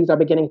communities are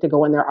beginning to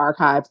go in their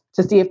archives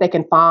to see if they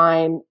can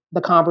find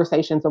the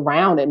conversations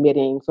around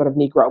admitting sort of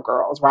Negro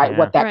girls, right? Yeah.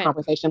 What that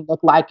conversation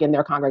looked like in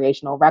their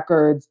congregational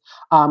records.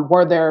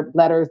 Were there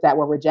letters that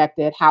were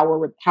rejected? How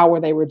were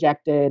they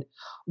rejected?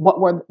 What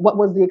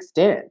was the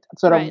extent?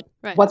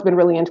 What's been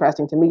really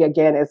interesting to me,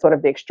 again, is sort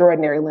of the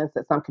extraordinary lengths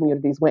that some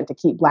communities went to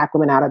keep Black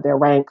women out of their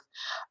ranks.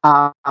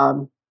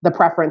 The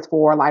preference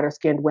for lighter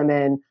skinned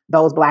women,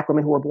 those Black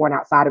women who were born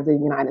outside of the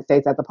United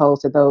States as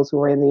opposed to those who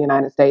were in the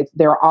United States.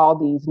 There are all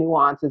these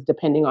nuances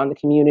depending on the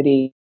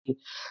community.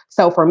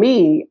 So for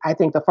me, I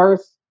think the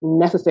first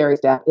necessary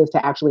step is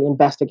to actually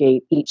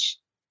investigate each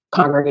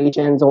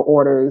congregation's or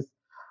order's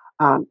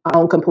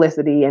own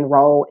complicity and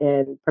role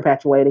in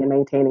perpetuating and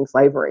maintaining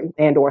slavery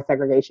and or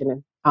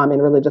segregation in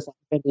religious life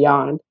and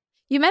beyond.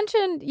 You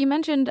mentioned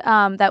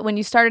that when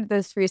you started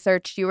this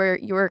research, you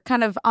were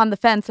kind of on the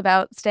fence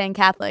about staying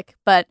Catholic,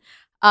 but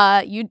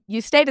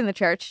you stayed in the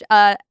church.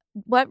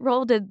 What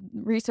role did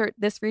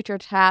this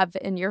research have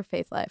in your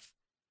faith life?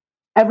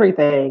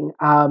 Everything.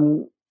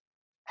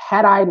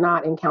 Had I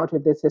not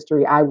encountered this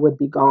history, I would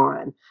be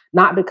gone.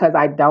 Not because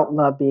I don't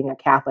love being a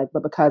Catholic,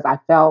 but because I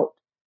felt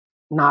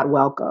not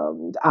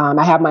welcomed.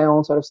 I have my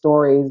own sort of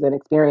stories and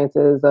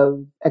experiences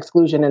of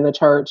exclusion in the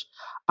church.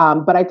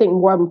 But I think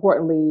more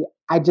importantly,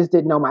 I just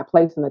didn't know my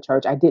place in the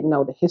church. I didn't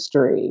know the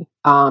history.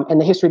 And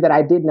the history that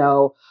I did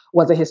know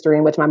was a history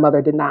in which my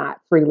mother did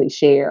not freely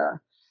share.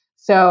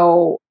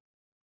 So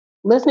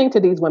listening to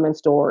these women's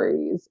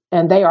stories,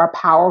 and they are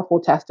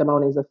powerful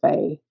testimonies of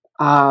faith.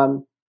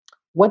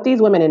 What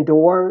these women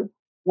endured,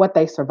 what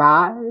they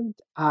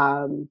survived,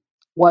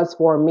 was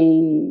for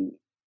me,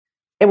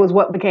 it was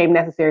what became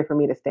necessary for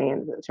me to stay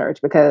in the church.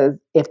 Because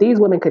if these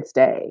women could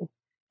stay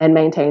and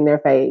maintain their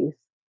faith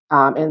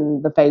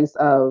in the face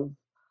of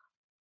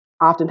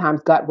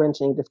oftentimes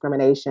gut-wrenching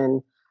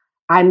discrimination,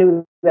 I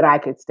knew that I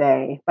could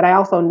stay. But I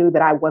also knew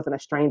that I wasn't a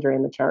stranger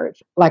in the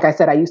church. Like I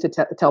said, I used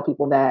to tell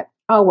people that,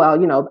 oh,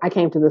 well, I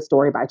came to this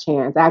story by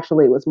chance.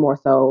 Actually, it was more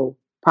so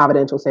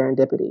providential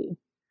serendipity.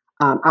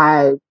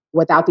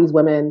 Without these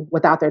women,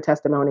 without their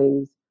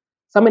testimonies,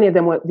 so many of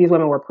these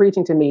women were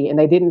preaching to me, and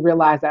they didn't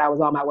realize that I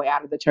was on my way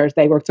out of the church.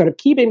 They were sort of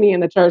keeping me in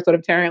the church, sort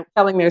of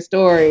telling their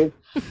stories.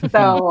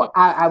 So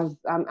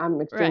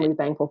I'm extremely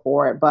thankful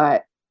for it.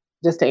 But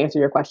just to answer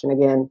your question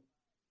again,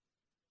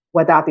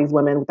 without these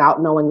women,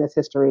 without knowing this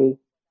history,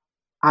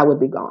 I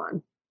would be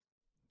gone.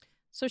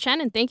 So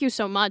Shannon, thank you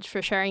so much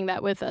for sharing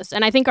that with us.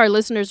 And I think our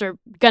listeners are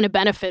going to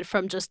benefit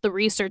from just the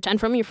research and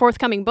from your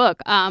forthcoming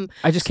book. I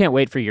just can't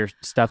wait for your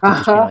stuff to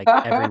just be like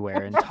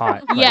everywhere and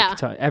taught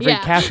to every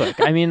Catholic.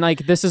 I mean,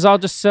 like, this is all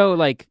just so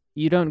like,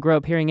 you don't grow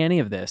up hearing any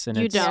of this. And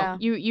you don't.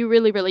 Yeah. You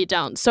really, really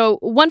don't. So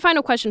one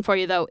final question for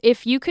you, though.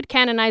 If you could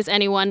canonize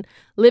anyone,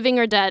 living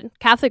or dead,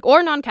 Catholic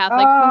or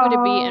non-Catholic, who would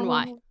it be and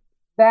why?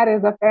 That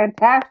is a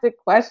fantastic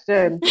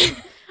question.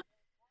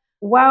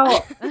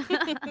 Well,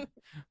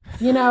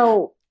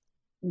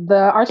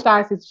 the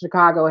Archdiocese of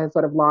Chicago has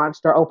sort of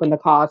launched or opened the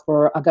cause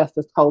for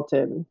Augustus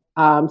Tolton.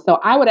 So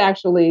I would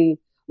actually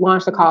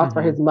launch the cause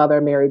for his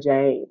mother, Mary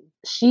Jane.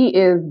 She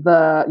is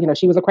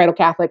she was a cradle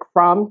Catholic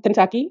from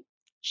Kentucky.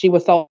 She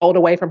was sold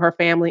away from her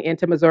family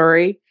into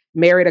Missouri,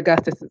 married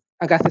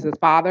Augustus's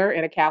father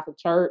in a Catholic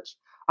church.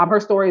 Her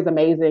story is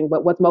amazing,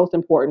 but what's most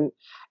important,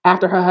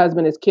 after her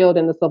husband is killed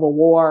in the Civil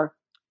War,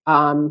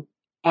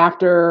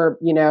 after,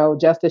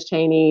 Justice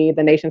Cheney,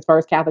 the nation's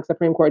first Catholic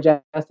Supreme Court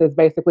justice,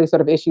 basically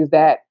sort of issues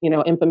that,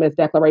 infamous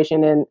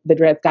declaration in the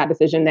Dred Scott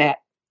decision that,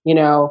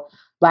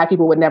 Black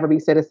people would never be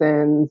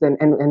citizens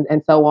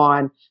and so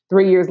on.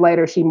 3 years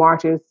later, she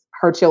marches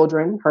her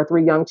children, her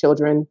 3 young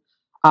children,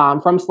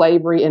 from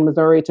slavery in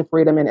Missouri to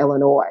freedom in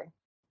Illinois.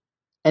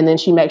 And then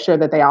she makes sure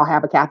that they all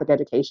have a Catholic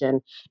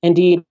education.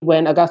 Indeed,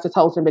 when Augustus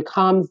Tolton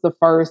becomes the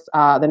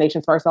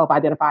nation's first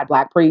self-identified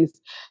Black priest,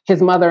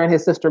 his mother and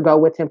his sister go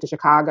with him to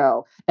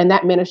Chicago. And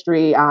that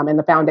ministry and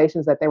the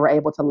foundations that they were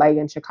able to lay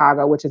in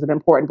Chicago, which is an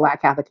important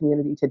Black Catholic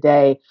community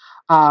today,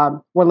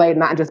 were laid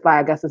not just by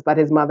Augustus, but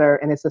his mother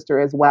and his sister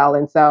as well.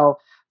 And so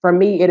for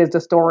me, it is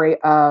the story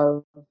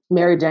of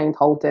Mary Jane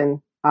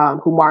Tolton,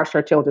 who marched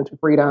her children to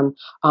freedom,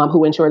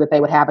 who ensured that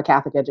they would have a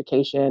Catholic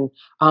education,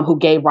 who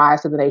gave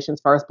rise to the nation's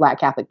first Black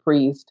Catholic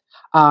priest,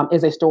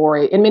 is a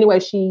story. In many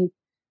ways, she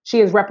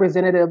is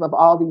representative of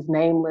all these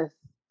nameless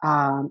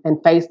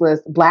and faceless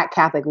Black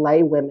Catholic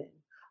lay women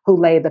who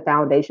laid the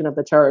foundation of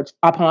the church,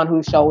 upon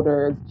whose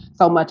shoulders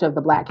so much of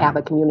the Black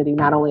Catholic community,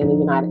 not only in the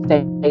United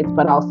States,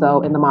 but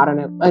also in the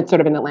modern,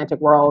 sort of in the Atlantic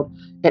world,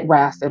 it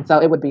rests. And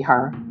so it would be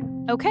her.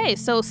 Okay,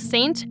 so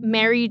Saint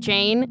Mary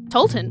Jane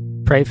Tolton.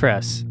 Pray for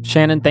us.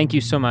 Shannon, thank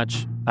you so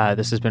much.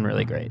 This has been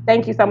really great.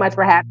 Thank you so much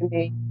for having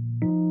me.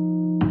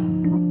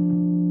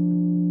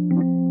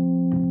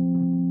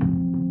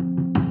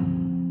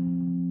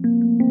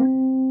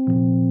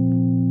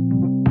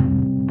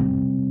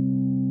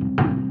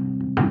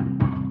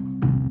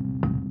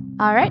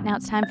 All right, now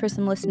it's time for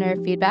some listener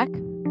feedback.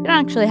 We don't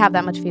actually have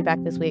that much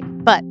feedback this week,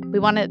 but we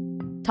want to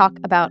talk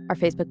about our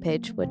Facebook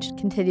page, which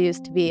continues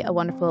to be a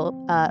wonderful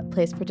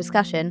place for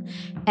discussion.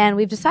 And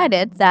we've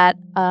decided that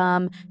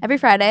every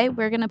Friday,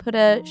 we're going to put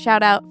a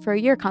shout out for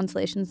your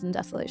consolations and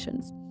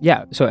desolations.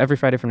 Yeah, so every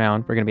Friday from now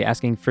on, we're going to be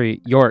asking for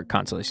your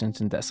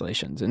consolations and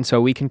desolations. And so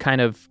we can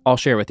kind of all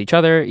share with each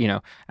other.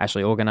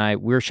 Ashley, Olga, and I,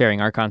 we're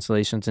sharing our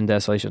consolations and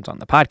desolations on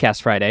the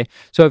podcast Friday.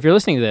 So if you're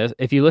listening to this,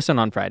 if you listen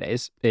on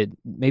Fridays,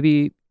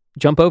 maybe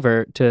jump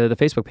over to the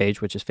Facebook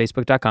page, which is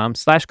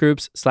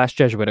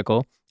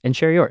facebook.com/groups/Jesuitical, and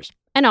share yours.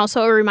 And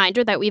also a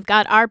reminder that we've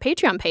got our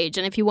Patreon page.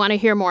 And if you want to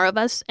hear more of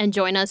us and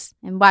join us.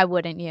 And why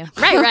wouldn't you?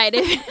 Right.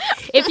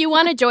 If you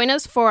want to join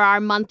us for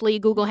our monthly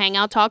Google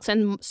Hangout talks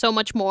and so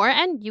much more,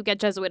 and you get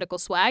Jesuitical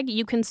swag,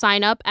 you can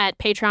sign up at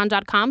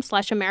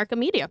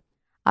patreon.com/AmericaMedia.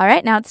 All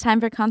right, now it's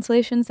time for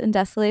Consolations and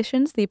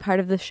Desolations, the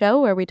part of the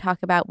show where we talk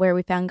about where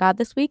we found God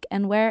this week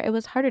and where it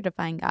was harder to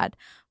find God.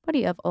 What do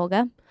you have,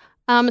 Olga?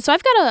 So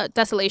I've got a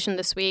desolation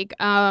this week,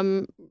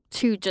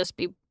 to just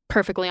be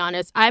perfectly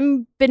honest. I've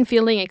been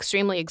feeling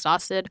extremely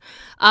exhausted.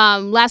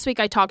 Last week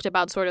I talked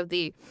about sort of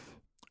the,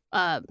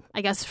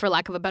 I guess for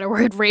lack of a better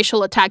word,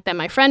 racial attack that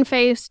my friend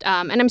faced.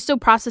 And I'm still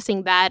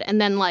processing that. And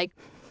then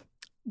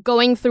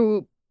going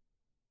through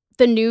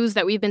the news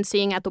that we've been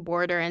seeing at the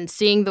border and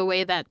seeing the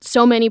way that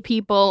so many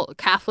people,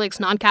 Catholics,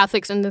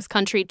 non-Catholics in this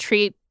country,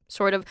 treat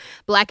sort of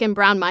Black and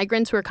brown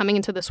migrants who are coming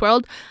into this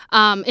world,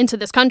 into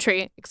this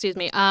country, it's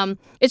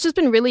just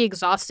been really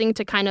exhausting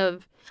to kind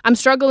of, I'm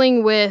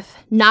struggling with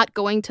not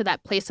going to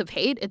that place of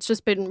hate. It's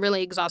just been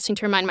really exhausting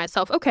to remind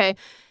myself, okay,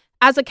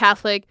 as a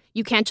Catholic,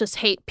 you can't just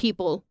hate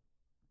people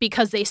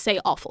because they say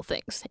awful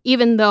things,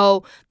 even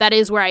though that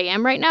is where I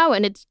am right now.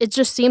 And it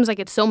just seems like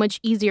it's so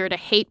much easier to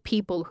hate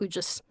people who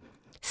just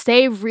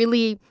say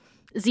really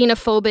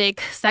xenophobic,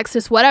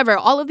 sexist, whatever,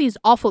 all of these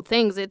awful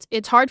things.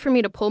 It's hard for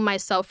me to pull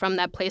myself from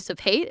that place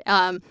of hate.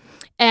 And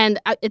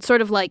it's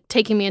sort of like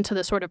taking me into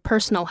this sort of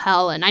personal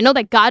hell. And I know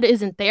that God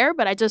isn't there,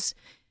 but I just,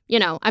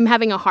 I'm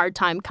having a hard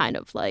time kind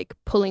of like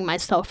pulling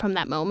myself from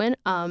that moment.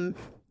 So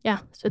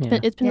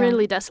it's been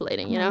really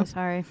desolating, I'm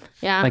sorry.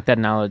 Yeah. Like that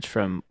knowledge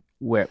from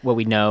what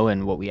we know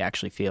and what we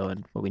actually feel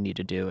and what we need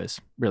to do is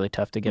really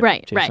tough to get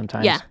to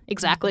sometimes. Yeah,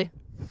 exactly.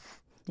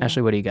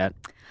 Ashley, what do you got?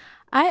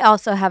 I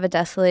also have a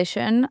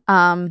desolation.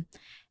 I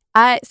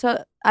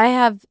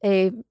have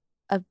a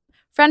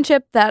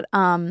friendship that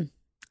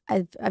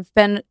I've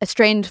been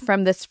estranged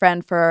from this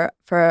friend for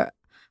a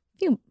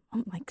few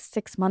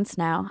 6 months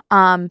now.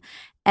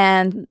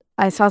 And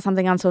I saw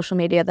something on social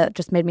media that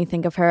just made me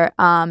think of her.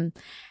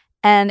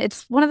 And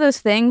it's one of those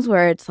things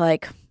where it's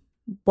like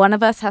one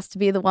of us has to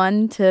be the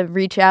one to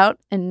reach out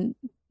and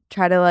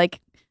try to like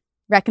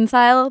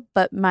reconcile,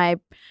 but my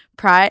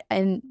pride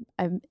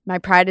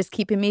is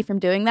keeping me from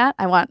doing that.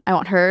 I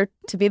want her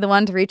to be the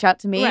one to reach out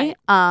to me. Right.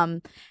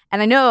 And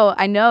I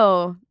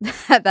know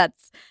that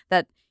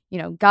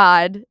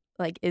God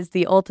like is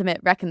the ultimate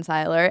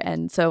reconciler,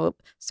 and so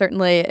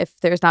certainly if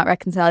there's not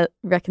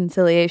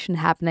reconciliation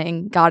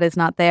happening, God is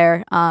not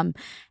there. And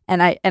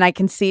I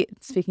can see,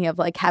 speaking of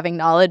like having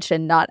knowledge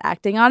and not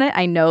acting on it,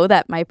 I know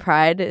that my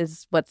pride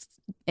is what's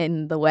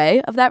in the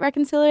way of that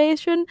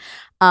reconciliation,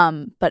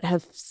 but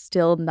have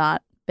still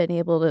not been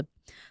able to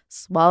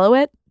swallow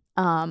it.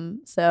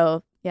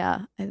 So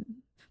yeah,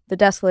 the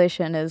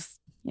desolation is,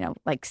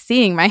 like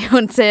seeing my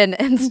own sin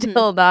and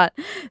still not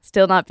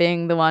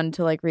being the one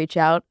to like reach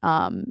out,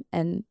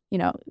 and,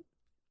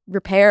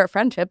 repair a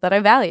friendship that I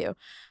value.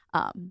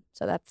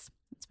 So that's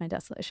my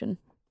desolation.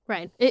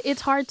 Right.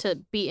 It's hard to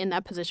be in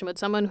that position with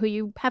someone who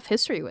you have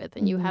history with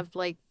and you have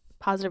like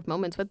positive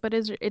moments with, but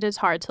it is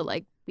hard to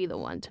like be the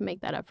one to make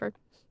that effort.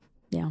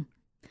 Yeah.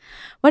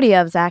 What do you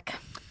have, Zach?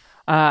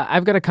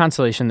 I've got a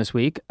consolation this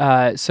week.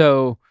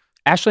 So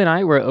Ashley and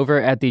I were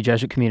over at the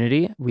Jesuit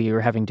community. We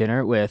were having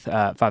dinner with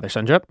Father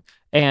Sundrup,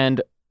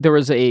 and there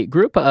was a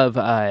group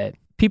of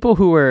people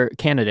who were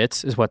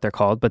candidates, is what they're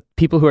called, but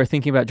people who are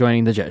thinking about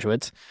joining the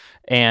Jesuits.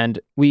 And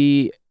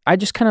I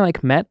just kind of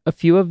like met a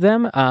few of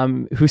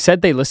them who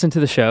said they listened to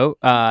the show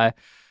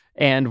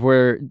and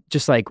were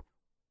just like,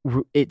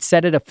 it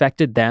said it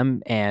affected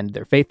them and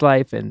their faith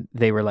life, and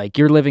they were like,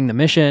 "You're living the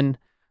mission,"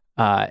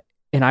 and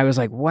I was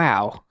like,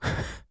 "Wow."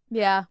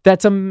 Yeah.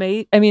 That's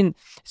amazing. I mean,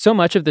 so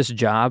much of this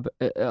job,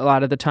 a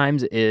lot of the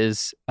times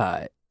is,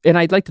 and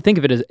I'd like to think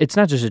of it as, it's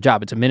not just a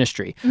job, it's a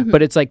ministry,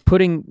 but it's like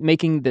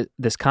making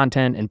this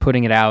content and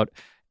putting it out,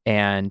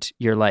 and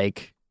you're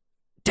like,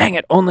 dang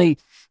it, only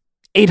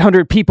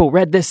 800 people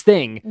read this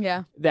thing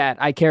that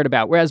I cared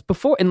about. Whereas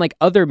before, in like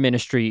other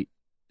ministry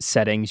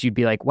settings, you'd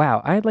be like,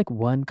 wow, I had like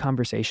one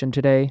conversation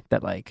today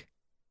that like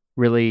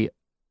really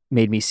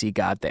made me see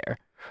God there,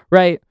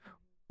 right?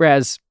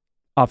 Whereas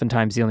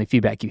oftentimes the only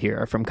feedback you hear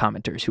are from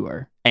commenters who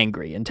are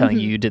angry and telling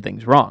you did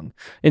things wrong.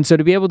 And so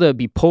to be able to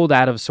be pulled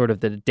out of sort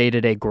of the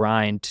day-to-day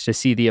grind to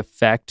see the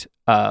effect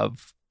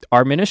of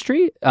our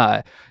ministry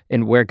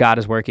and where God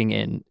is working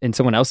in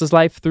someone else's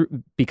life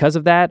because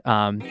of that,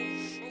 I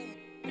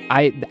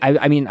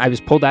mean, I was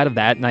pulled out of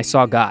that and I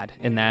saw God,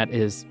 and that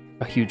is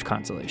a huge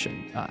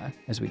consolation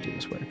as we do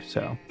this work.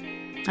 So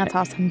that's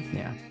awesome.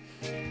 Yeah.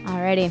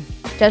 Alrighty.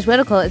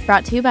 Jesuitical is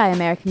brought to you by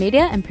American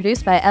Media and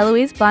produced by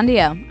Eloise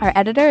Blondio. Our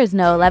editor is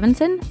Noah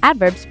Levinson.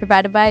 Adverbs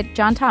provided by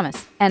John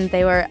Thomas. And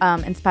they were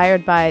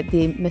inspired by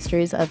the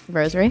mysteries of the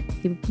Rosary,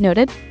 you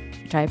noted,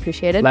 which I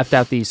appreciated. Left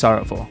out the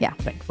sorrowful. Yeah.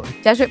 Thankfully.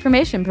 Jesuit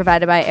Formation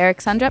provided by Eric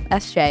Sundrup,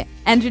 SJ.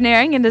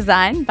 Engineering and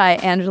design by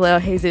Angelo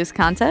Jesus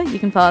Canta. You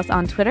can follow us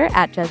on Twitter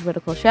at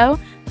Jesuitical Show.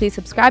 Please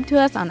subscribe to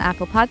us on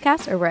Apple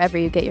Podcasts or wherever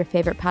you get your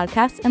favorite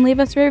podcasts, and leave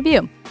us a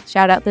review.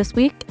 Shout out this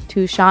week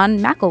to Sean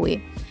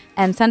McElwee.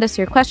 And send us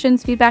your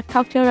questions, feedback,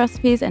 cocktail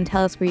recipes, and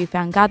tell us where you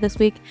found God this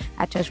week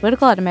at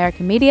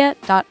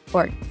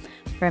jesuitical@americanmedia.org.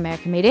 For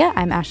American Media,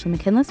 I'm Ashley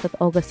McKinless with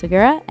Olga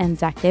Segura and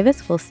Zach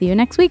Davis. We'll see you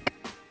next week.